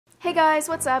Hey guys,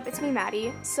 what's up? It's me,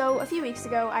 Maddie. So a few weeks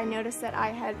ago, I noticed that I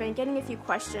had been getting a few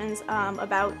questions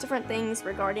about different things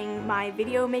regarding my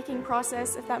video making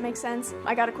process, if that makes sense.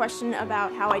 I got a question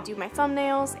about how I do my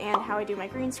thumbnails and how I do my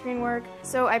green screen work.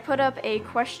 So I put up a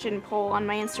question poll on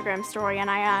my Instagram story and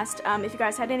I asked if you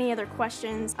guys had any other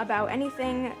questions about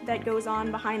anything that goes on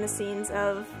behind the scenes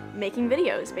of making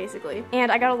videos, basically.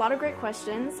 And I got a lot of great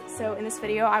questions, so in this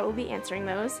video I will be answering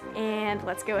those, and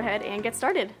let's go ahead and get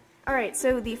started. Alright,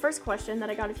 so the first question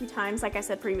that I got a few times, like I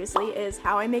said previously, is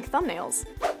how I make thumbnails.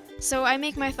 So I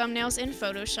make my thumbnails in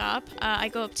Photoshop. I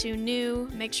go up to New,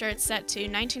 make sure it's set to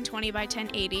 1920 by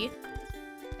 1080.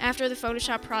 After the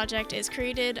Photoshop project is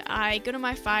created, I go to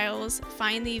my files,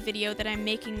 find the video that I'm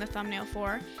making the thumbnail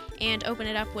for, and open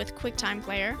it up with QuickTime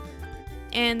Player.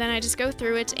 And then I just go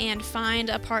through it and find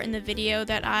a part in the video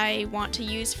that I want to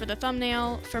use for the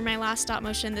thumbnail. For my last stop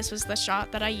motion, this was the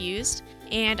shot that I used.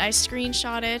 And I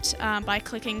screenshot it by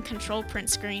clicking Control Print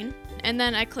Screen. And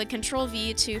then I click Control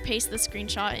V to paste the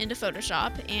screenshot into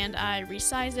Photoshop, and I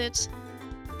resize it.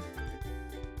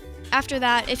 After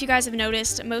that, if you guys have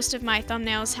noticed, most of my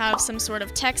thumbnails have some sort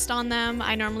of text on them.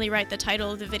 I normally write the title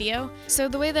of the video. So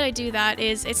the way that I do that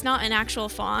is it's not an actual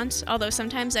font, although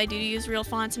sometimes I do use real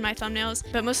fonts in my thumbnails,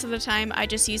 but most of the time I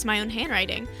just use my own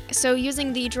handwriting. So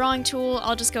using the drawing tool,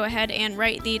 I'll just go ahead and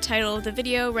write the title of the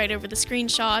video right over the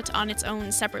screenshot on its own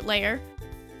separate layer.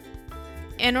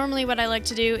 And normally what I like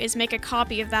to do is make a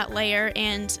copy of that layer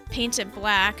and paint it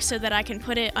black so that I can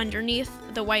put it underneath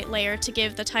the white layer to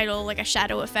give the title like a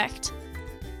shadow effect.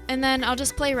 And then I'll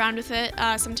just play around with it.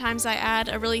 Sometimes I add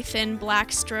a really thin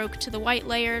black stroke to the white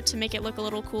layer to make it look a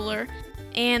little cooler.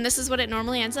 And this is what it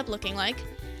normally ends up looking like.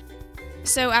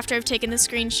 So after I've taken the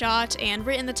screenshot and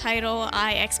written the title,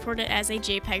 I export it as a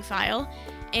JPEG file.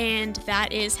 And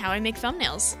that is how I make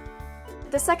thumbnails.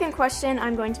 The second question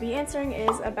I'm going to be answering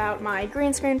is about my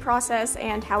green screen process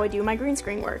and how I do my green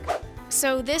screen work.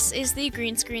 So this is the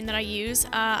green screen that I use.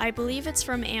 I believe it's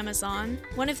from Amazon.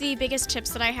 One of the biggest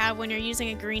tips that I have when you're using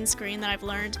a green screen that I've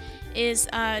learned is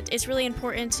it's really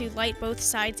important to light both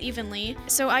sides evenly.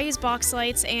 So I use box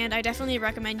lights, and I definitely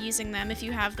recommend using them if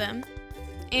you have them.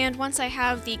 And once I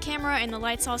have the camera and the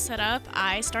lights all set up,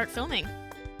 I start filming.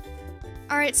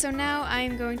 Alright, so now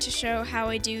I'm going to show how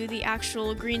I do the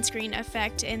actual green screen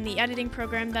effect in the editing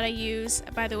program that I use.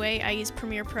 By the way, I use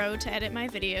Premiere Pro to edit my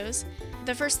videos.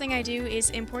 The first thing I do is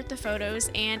import the photos,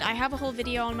 and I have a whole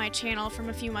video on my channel from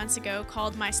a few months ago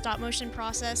called My Stop Motion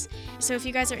Process. So if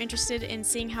you guys are interested in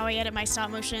seeing how I edit my stop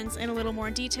motions in a little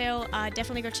more detail,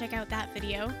 definitely go check out that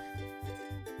video.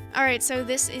 Alright, so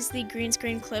this is the green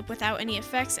screen clip without any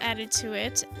effects added to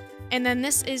it. And then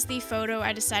this is the photo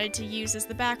I decided to use as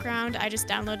the background. I just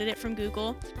downloaded it from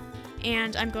Google.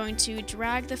 And I'm going to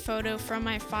drag the photo from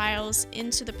my files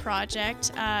into the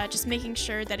project, just making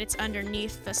sure that it's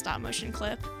underneath the stop motion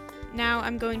clip. Now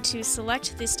I'm going to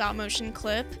select the stop motion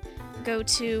clip, go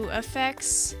to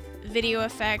Effects, Video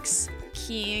Effects,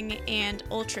 Keying, and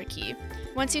Ultra Key.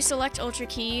 Once you select Ultra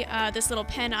Key, this little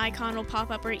pen icon will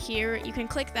pop up right here. You can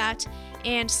click that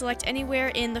and select anywhere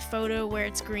in the photo where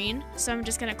it's green. So I'm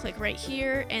just going to click right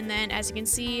here, and then as you can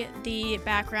see, the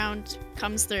background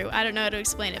comes through. I don't know how to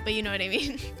explain it, but you know what I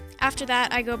mean. After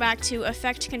that, I go back to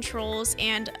Effect Controls,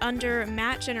 and under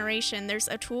Matte Generation, there's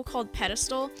a tool called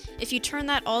Pedestal. If you turn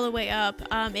that all the way up,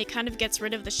 it kind of gets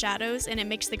rid of the shadows, and it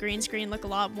makes the green screen look a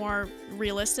lot more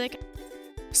realistic.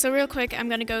 So real quick, I'm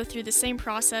going to go through the same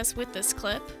process with this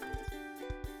clip.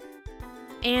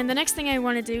 And the next thing I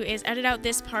want to do is edit out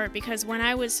this part, because when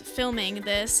I was filming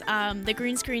this, the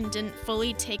green screen didn't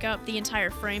fully take up the entire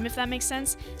frame, if that makes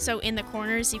sense. So in the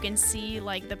corners you can see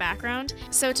like the background.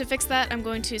 So to fix that, I'm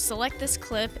going to select this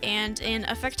clip, and in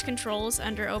Effect Controls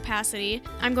under Opacity,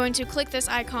 I'm going to click this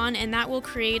icon, and that will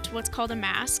create what's called a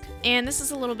mask. And this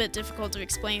is a little bit difficult to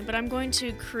explain, but I'm going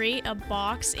to create a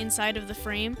box inside of the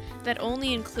frame that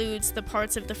only includes the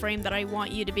parts of the frame that I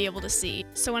want you to be able to see.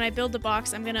 So when I build the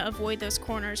box, I'm going to avoid those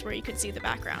corners where you could see the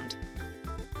background.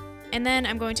 And then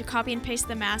I'm going to copy and paste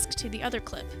the mask to the other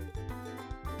clip.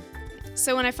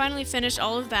 So when I finally finish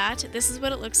all of that, this is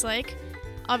what it looks like.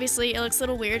 Obviously it looks a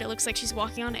little weird, it looks like she's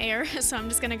walking on air, so I'm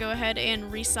just gonna go ahead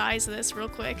and resize this real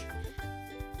quick.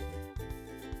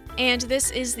 And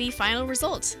this is the final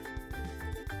result.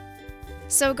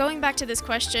 So going back to this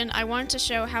question, I wanted to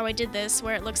show how I did this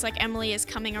where it looks like Emily is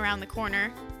coming around the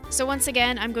corner. So once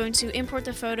again, I'm going to import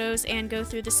the photos and go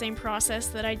through the same process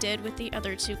that I did with the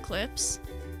other two clips.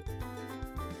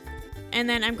 And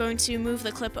then I'm going to move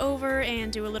the clip over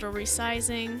and do a little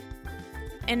resizing.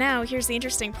 And now, here's the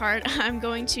interesting part. I'm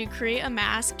going to create a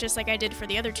mask just like I did for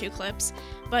the other 2 clips,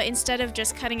 but instead of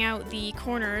just cutting out the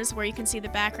corners where you can see the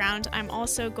background, I'm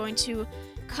also going to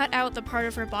cut out the part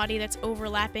of her body that's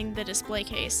overlapping the display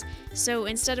case. So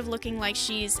instead of looking like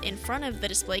she's in front of the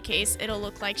display case, it'll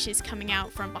look like she's coming out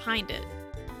from behind it.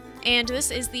 And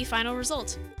this is the final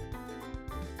result.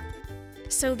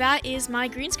 So that is my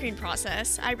green screen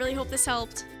process. I really hope this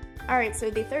helped. Alright, so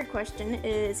the third question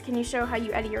is, can you show how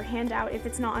you edit your handout if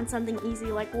it's not on something easy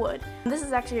like wood? This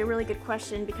is actually a really good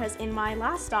question because in my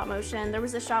last stop motion, there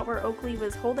was a shot where Oakley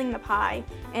was holding the pie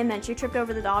and then she tripped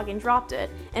over the dog and dropped it.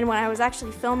 And when I was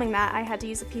actually filming that, I had to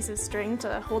use a piece of string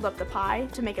to hold up the pie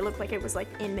to make it look like it was like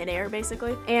in midair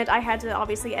basically. And I had to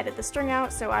obviously edit the string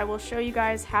out, so I will show you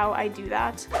guys how I do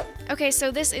that. Okay,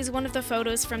 so this is one of the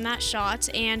photos from that shot,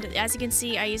 and as you can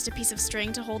see, I used a piece of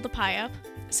string to hold the pie up.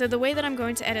 So the way that I'm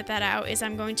going to edit that out is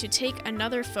I'm going to take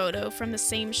another photo from the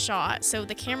same shot, so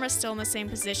the camera's still in the same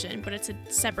position, but it's a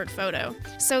separate photo.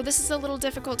 So this is a little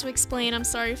difficult to explain, I'm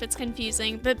sorry if it's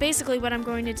confusing, but basically what I'm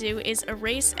going to do is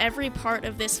erase every part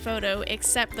of this photo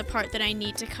except the part that I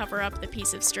need to cover up the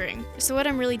piece of string. So what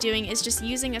I'm really doing is just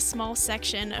using a small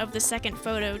section of the second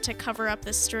photo to cover up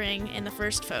the string in the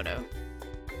first photo.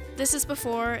 This is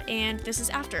before and this is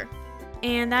after.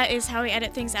 And that is how I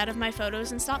edit things out of my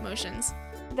photos and stop motions.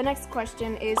 The next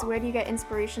question is, where do you get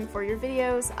inspiration for your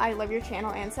videos? I love your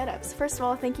channel and setups. First of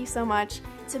all, thank you so much.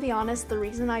 To be honest, the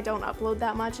reason I don't upload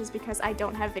that much is because I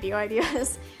don't have video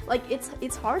ideas. Like,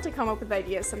 it's hard to come up with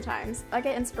ideas sometimes. I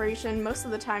get inspiration most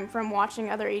of the time from watching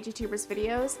other AGTubers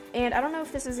videos, and I don't know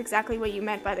if this is exactly what you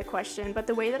meant by the question, but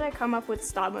the way that I come up with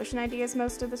stop motion ideas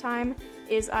most of the time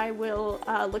is I will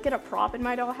look at a prop in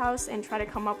my dollhouse and try to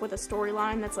come up with a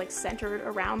storyline that's like centered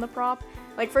around the prop.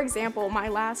 Like, for example, my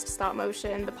last stop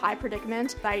motion, the pie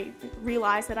predicament, I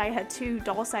realized that I had 2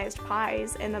 doll-sized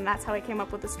pies, and then that's how I came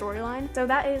up with the storyline. So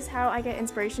that is how I get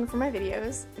inspiration for my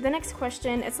videos. The next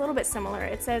question, it's a little bit similar.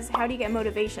 It says, how do you get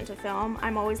motivation to film?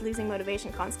 I'm always losing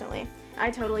motivation constantly. I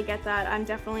totally get that. I'm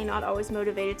definitely not always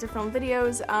motivated to film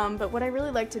videos, but what I really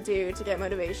like to do to get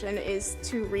motivation is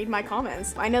to read my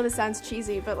comments. I know this sounds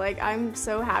cheesy, but like, I'm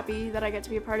so happy that I get to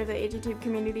be a part of the AGTube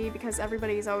community because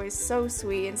everybody is always so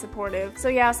sweet and supportive. So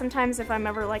yeah, sometimes if I'm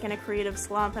ever like in a creative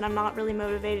slump and I'm not really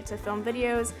motivated to film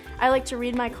videos, I like to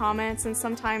read my comments, and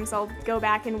sometimes I'll go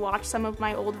back and watch some of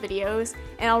my old videos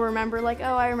and I'll remember like,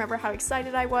 oh, I remember how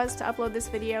excited I was to upload this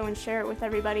video and share it with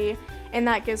everybody, and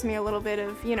that gives me a little bit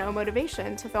of, you know, motivation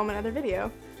to film another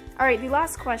video. Alright, the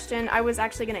last question, I was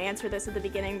actually going to answer this at the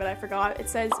beginning, but I forgot. It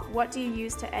says, what do you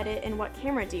use to edit and what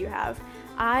camera do you have?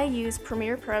 I use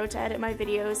Premiere Pro to edit my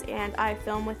videos, and I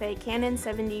film with a Canon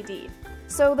 70D.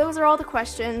 So those are all the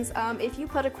questions. If you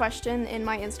put a question in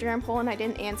my Instagram poll and I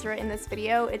didn't answer it in this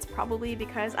video, it's probably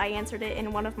because I answered it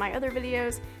in one of my other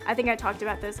videos. I think I talked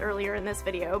about this earlier in this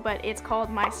video, but it's called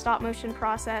My Stop Motion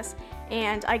Process,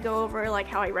 and I go over like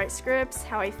how I write scripts,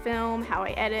 how I film, how I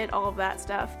edit, all of that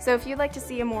stuff. So if you'd like to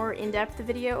see a more in-depth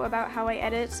video about how I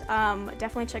edit,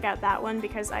 definitely check out that one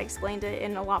because I explained it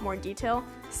in a lot more detail.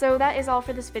 So that is all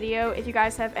for this video. If you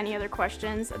guys have any other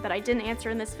questions that I didn't answer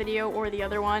in this video or the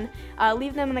other one,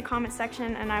 leave them in the comment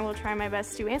section and I will try my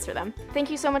best to answer them.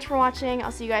 Thank you so much for watching.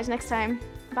 I'll see you guys next time.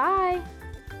 Bye!